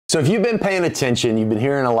So if you've been paying attention, you've been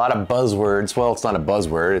hearing a lot of buzzwords. Well, it's not a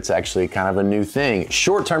buzzword, it's actually kind of a new thing.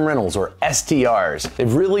 Short-term rentals, or STRs.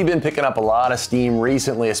 They've really been picking up a lot of steam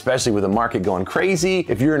recently, especially with the market going crazy.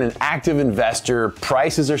 If you're an active investor,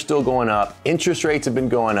 prices are still going up, interest rates have been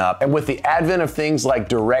going up, and with the advent of things like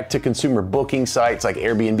direct-to-consumer booking sites like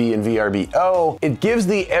Airbnb and VRBO, it gives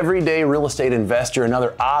the everyday real estate investor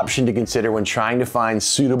another option to consider when trying to find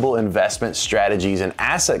suitable investment strategies and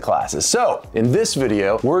asset classes. So, in this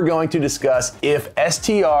video, we're going to discuss if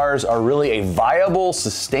STRs are really a viable,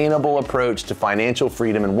 sustainable approach to financial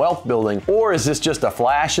freedom and wealth building, or is this just a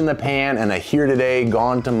flash in the pan and a here today,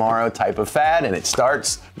 gone tomorrow type of fad, and it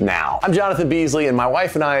starts now. I'm Jonathan Beasley, and my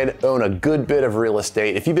wife and I own a good bit of real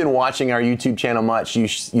estate. If you've been watching our YouTube channel much, you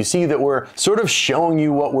see that we're sort of showing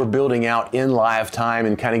you what we're building out in live time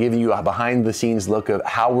and kind of giving you a behind the scenes look of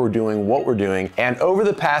how we're doing what we're doing. And over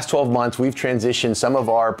the past 12 months, we've transitioned some of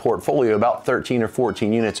our portfolio, about 13 or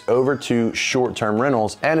 14 units, over to short-term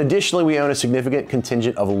rentals. And additionally, we own a significant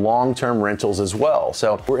contingent of long-term rentals as well.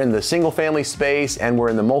 So we're in the single family space, and we're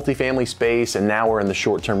in the multifamily space, and now we're in the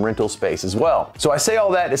short-term rental space as well. So I say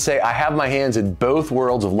all that to say I have my hands in both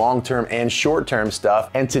worlds of long-term and short-term stuff.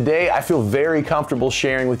 And today I feel very comfortable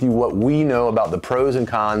sharing with you what we know about the pros and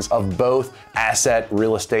cons of both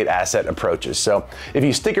real estate asset approaches. So if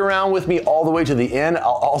you stick around with me all the way to the end,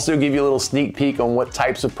 I'll also give you a little sneak peek on what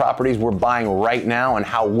types of properties we're buying right now and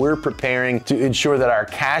how we're preparing to ensure that our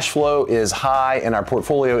cash flow is high and our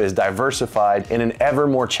portfolio is diversified in an ever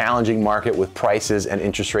more challenging market with prices and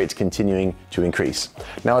interest rates continuing to increase.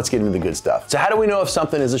 Now let's get into the good stuff. So how do we know if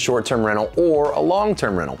something is a short-term rental or a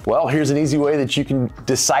long-term rental? Well, here's an easy way that you can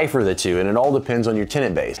decipher the two, and it all depends on your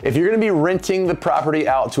tenant base. If you're going to be renting the property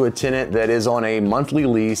out to a tenant that is on a monthly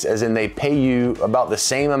lease, as in they pay you about the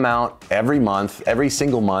same amount every month, every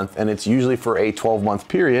single month, and it's usually for a 12-month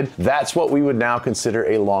period, that's what we would now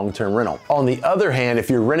consider a long-term rental. On the other hand, if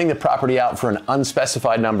you're renting the property out for an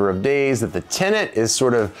unspecified number of days that the tenant is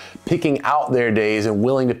sort of picking out their days and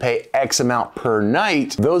willing to pay X amount per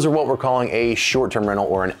night, those are what we're calling a short-term rental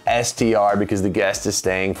or an STR, because the guest is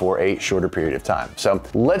staying for a shorter period of time. So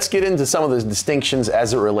let's get into some of those distinctions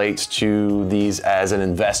as it relates to these as an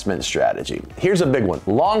investment strategy. Here's a big one.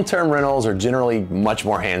 Long-term rentals are generally much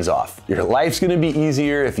more hands-off. Your life's gonna be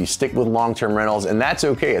easier if you stick with long-term rentals, and that's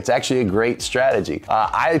okay. It's actually a great strategy.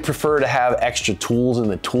 I prefer to have extra tools in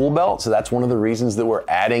the tool belt, so that's one of the reasons that we're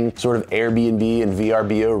adding sort of Airbnb and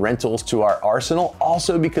VRBO rentals to our arsenal,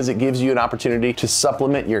 also because it gives you an opportunity to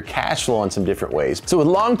supplement your cash flow in some different ways. So with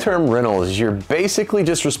long-term rentals, you're basically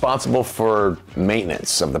just responsible for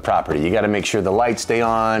maintenance of the property. You gotta make sure the lights stay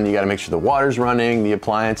on, you gotta make sure the water's running, the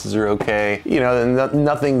appliances are okay, you know,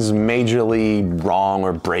 nothing's majorly wrong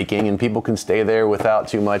or breaking, and people can stay there without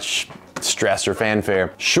too much stress or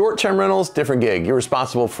fanfare. Short-term rentals, different gig. You're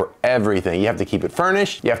responsible for everything. You have to keep it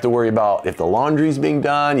furnished. You have to worry about if the laundry's being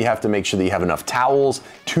done. You have to make sure that you have enough towels,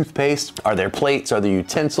 toothpaste. Are there plates? Are there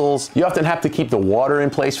utensils? You often have to keep the water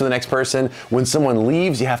in place for the next person. When someone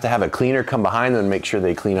leaves, you have to have a cleaner come behind them and make sure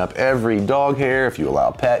they clean up every dog hair if you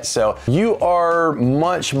allow pets. So you are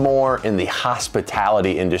much more in the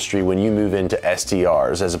hospitality industry when you move into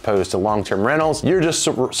STRs as opposed to long-term rentals. You're just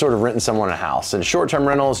sort of renting someone a house. In short-term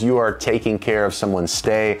rentals, you are taking care of someone's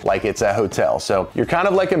stay like it's a hotel. So you're kind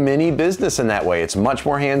of like a mini business in that way. It's much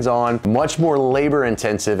more hands-on, much more labor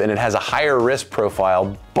intensive, and it has a higher risk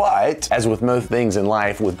profile. But as with most things in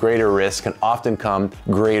life, with greater risk can often come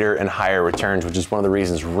greater and higher returns, which is one of the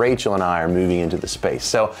reasons Rachel and I are moving into the space.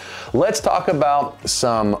 So let's talk about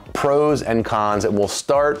some pros and cons, and we'll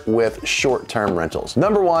start with short-term rentals.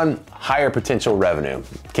 Number one, higher potential revenue.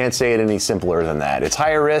 Can't say it any simpler than that. It's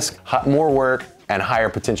higher risk, more work, and higher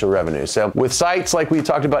potential revenue. So with sites like we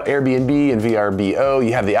talked about Airbnb and VRBO,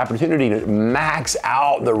 you have the opportunity to max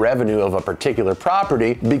out the revenue of a particular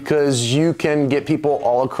property because you can get people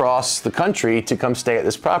all across the country to come stay at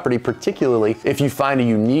this property, particularly if you find a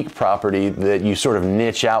unique property that you sort of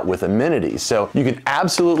niche out with amenities. So you can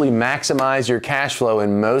absolutely maximize your cash flow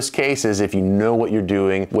in most cases if you know what you're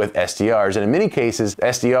doing with STRs. And in many cases,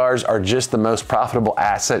 STRs are just the most profitable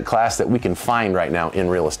asset class that we can find right now in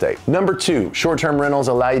real estate. Number two, short-term rentals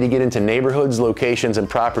allow you to get into neighborhoods, locations, and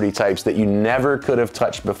property types that you never could have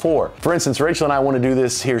touched before. For instance, Rachel and I want to do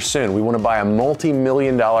this here soon. We want to buy a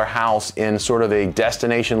multi-million-dollar house in sort of a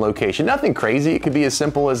destination location. Nothing crazy. It could be as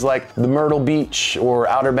simple as like the Myrtle Beach or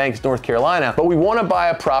Outer Banks, North Carolina. But we want to buy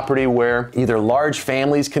a property where either large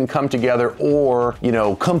families can come together or, you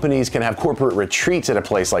know, companies can have corporate retreats at a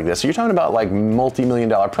place like this. So you're talking about like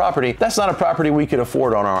multi-million-dollar property. That's not a property we could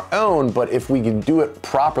afford on our own, but if we can do it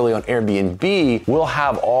properly on Airbnb, Airbnb will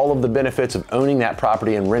have all of the benefits of owning that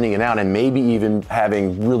property and renting it out, and maybe even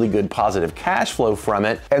having really good positive cash flow from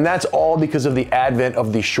it. And that's all because of the advent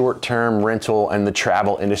of the short-term rental and the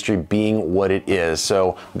travel industry being what it is.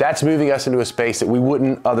 So that's moving us into a space that we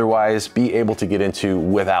wouldn't otherwise be able to get into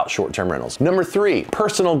without short-term rentals. Number 3,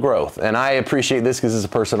 personal growth. And I appreciate this because it's a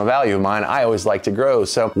personal value of mine. I always like to grow.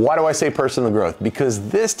 So why do I say personal growth? Because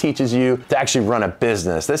this teaches you to actually run a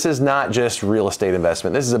business. This is not just real estate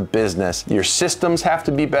investment. This is a business. Your systems have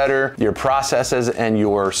to be better. Your processes and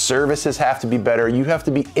your services have to be better. You have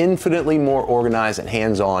to be infinitely more organized and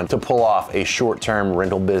hands-on to pull off a short-term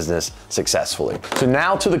rental business successfully. So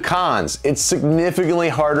now to the cons. It's significantly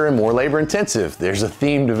harder and more labor intensive. There's a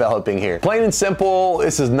theme developing here. Plain and simple,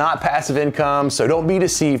 this is not passive income, so don't be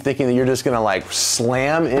deceived thinking that you're just gonna like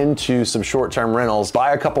slam into some short-term rentals,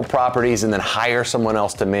 buy a couple properties, and then hire someone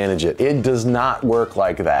else to manage it. It does not work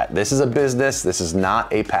like that. This is a business. This is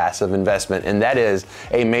not a passive investment, and that is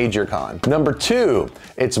a major con. Number 2,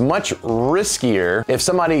 it's much riskier. If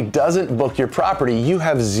somebody doesn't book your property, you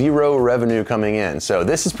have zero revenue coming in. So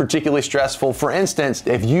this is particularly stressful. For instance,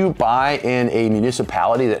 if you buy in a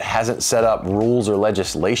municipality that hasn't set up rules or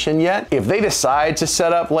legislation yet, if they decide to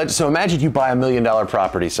set up, so imagine you buy $1 million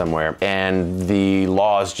property somewhere and the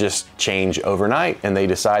laws just change overnight and they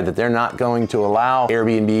decide that they're not going to allow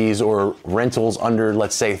Airbnbs or rentals under,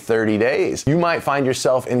 let's say, 30 days. You might find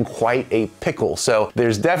yourself in quite a pickle. So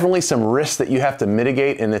there's definitely some risks that you have to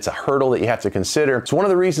mitigate, and it's a hurdle that you have to consider. It's one of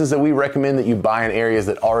the reasons that we recommend that you buy in areas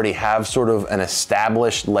that already have sort of an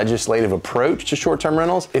established legislative approach to short-term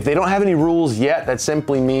rentals. If they don't have any rules yet, that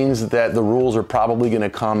simply means that the rules are probably going to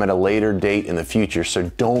come at a later date in the future. So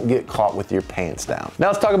don't get caught with your pants down. Now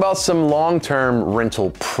let's talk about some long-term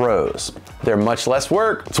rental pros. They're much less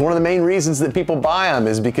work. It's one of the main reasons that people buy them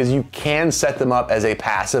is because you can set them up as a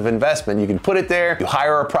passive investment. You can put it there, you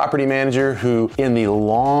hire a property manager who in the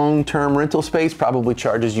long-term rental space probably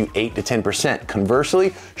charges you 8 to 10%.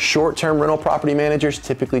 Conversely, short-term rental property managers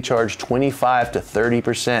typically charge 25 to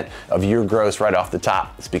 30% of your gross right off the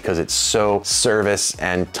top. It's because it's so service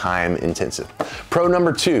and time intensive. Pro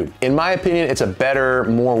number 2, in my opinion, it's a better,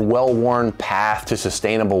 more well-worn path to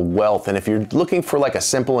sustainable wealth. And if you're looking for like a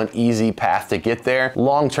simple and easy path to get there,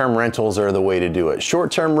 long-term rentals are the way to do it.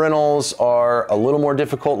 Short-term rentals are a little more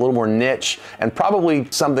difficult, a little more niche, and probably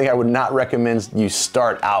something I would not recommend you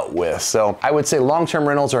start out with. So I would say long-term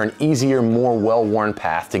rentals are an easier, more well-worn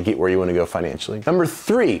path to get where you want to go financially. Number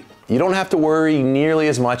 3, you don't have to worry nearly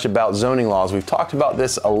as much about zoning laws. We've talked about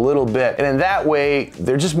this a little bit, and in that way,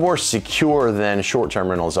 they're just more secure than short-term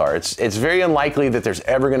rentals are. It's very unlikely that there's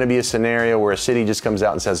ever gonna be a scenario where a city just comes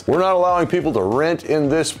out and says, we're not allowing people to rent in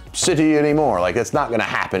this city anymore. Like, that's not gonna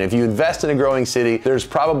happen. If you invest in a growing city, there's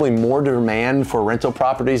probably more demand for rental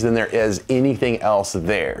properties than there is anything else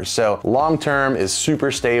there. So long-term is super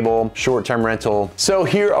stable, short-term rental. So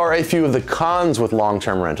here are a few of the cons with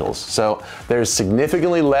long-term rentals. So there's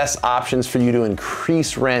significantly less options for you to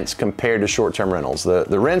increase rents compared to short-term rentals.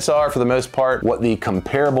 The rents are, for the most part, what the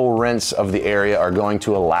comparable rents of the area are going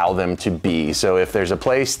to allow them to be. So if there's a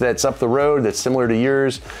place that's up the road that's similar to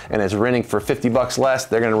yours and it's renting for 50 bucks less,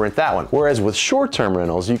 they're gonna rent that one. Whereas with short-term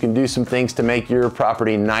rentals, you can do some things to make your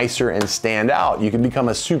property nicer and stand out. You can become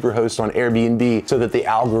a super host on Airbnb so that the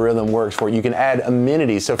algorithm works for you. You can add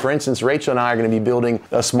amenities. So for instance, Rachel and I are gonna be building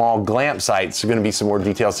a small glamp site. So gonna be some more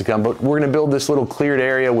details to come, but we're gonna build this little cleared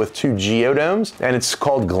area with 2 geodomes, and it's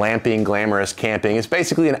called Glamping Glamorous Camping. It's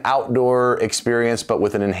basically an outdoor experience, but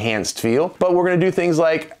with an enhanced feel. But we're gonna do things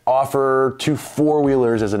like offer 2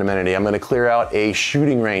 4-wheelers as an amenity. I'm gonna clear out a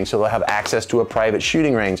shooting range so they'll have access to a private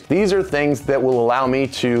shooting range. These are things that will allow me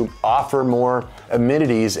to offer more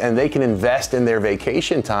amenities, and they can invest in their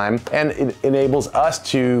vacation time, and it enables us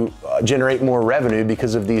to generate more revenue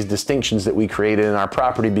because of these distinctions that we created in our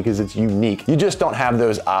property because it's unique. You just don't have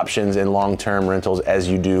those options in long-term rentals as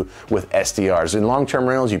you do with STRs. In long-term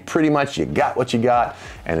rentals, you got what you got,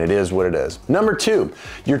 and it is what it is. Number 2,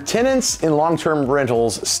 your tenants in long-term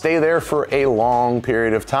rentals stay there for a long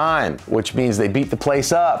period of time, which means they beat the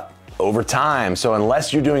place up over time. So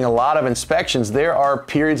unless you're doing a lot of inspections, there are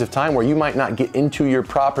periods of time where you might not get into your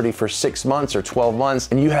property for 6 months or 12 months,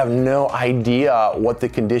 and you have no idea what the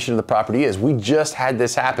condition of the property is. We just had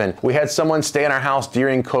this happen. We had someone stay in our house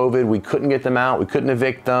during COVID. We couldn't get them out. We couldn't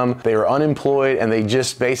evict them. They were unemployed, and they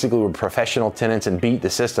just basically were professional tenants and beat the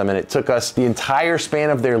system. And it took us the entire span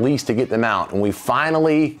of their lease to get them out. And we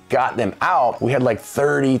finally got them out. We had like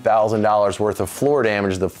 $30,000 worth of floor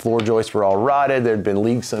damage. The floor joists were all rotted. There'd been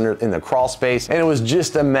leaks in the crawl space, and it was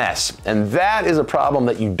just a mess. And that is a problem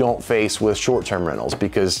that you don't face with short-term rentals,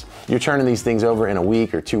 because you're turning these things over in a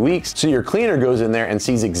week or 2 weeks. So your cleaner goes in there and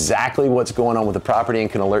sees exactly what's going on with the property and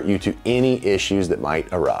can alert you to any issues that might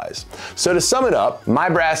arise. So to sum it up, my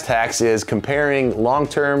brass tacks is comparing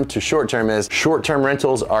long-term to short-term is short-term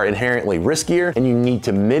rentals are inherently riskier, and you need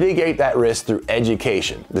to mitigate that risk through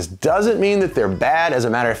education. This doesn't mean that they're bad. As a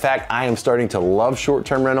matter of fact, I am starting to love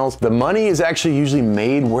short-term rentals. The money is actually usually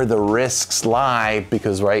made where the risks lie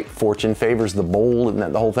because, right, fortune favors the bold and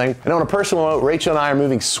that the whole thing. And on a personal note, Rachel and I are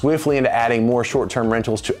moving swiftly into adding more short-term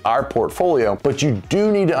rentals to our portfolio, but you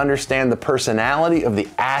do need to understand the personality of the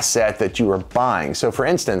asset that you are buying. So for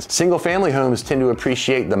instance, single-family homes tend to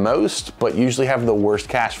appreciate the most, but usually have the worst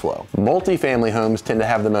cash flow. Multi-family homes tend to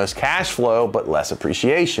have the most cash flow, but less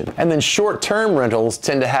appreciation. And then short-term rentals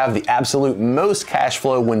tend to have the absolute most cash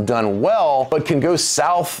flow when done well, but can go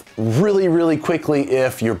south really, really quickly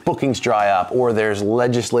if your bookings dry up, or there's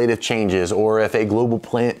legislative changes, or if a global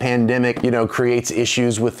pandemic, creates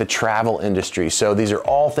issues with the travel industry. So these are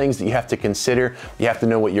all things that you have to consider. You have to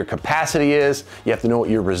know what your capacity is, you have to know what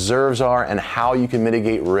your reserves are, and how you can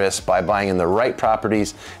mitigate risk by buying in the right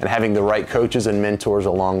properties and having the right coaches and mentors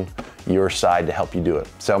along your side to help you do it.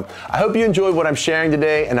 So I hope you enjoyed what I'm sharing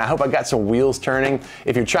today, and I hope I got some wheels turning.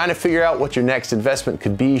 If you're trying to figure out what your next investment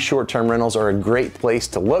could be, short-term rentals are a great place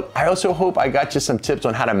to look. I also hope I got you some tips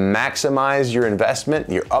on how to maximize your investment,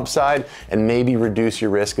 your upside, and maybe reduce your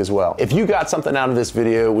risk as well. If you got something out of this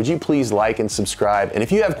video, would you please like and subscribe? And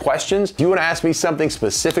if you have questions, if you want to ask me something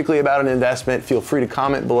specifically about an investment, feel free to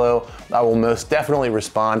comment below. I will most definitely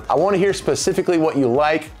respond. I want to hear specifically what you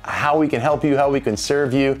like, how we can help you, how we can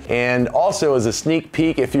serve you. And also, as a sneak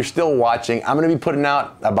peek, if you're still watching, I'm going to be putting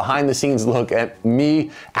out a behind the scenes look at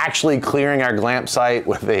me actually clearing our glamp site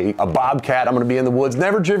with a bobcat. I'm going to be in the woods,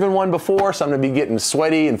 never driven one before, so I'm going to be getting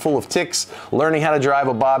sweaty and full of ticks, learning how to drive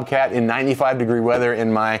a bobcat in 95-degree weather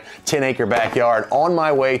in my 10-acre backyard on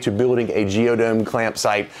my way to building a geodome clamp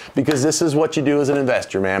site, because this is what you do as an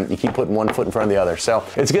investor, man. You keep putting one foot in front of the other. So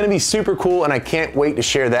it's going to be super cool, and I can't wait to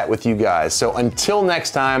share that with you guys. So until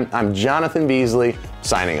next time, I'm Jonathan Beasley,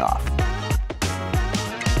 signing off.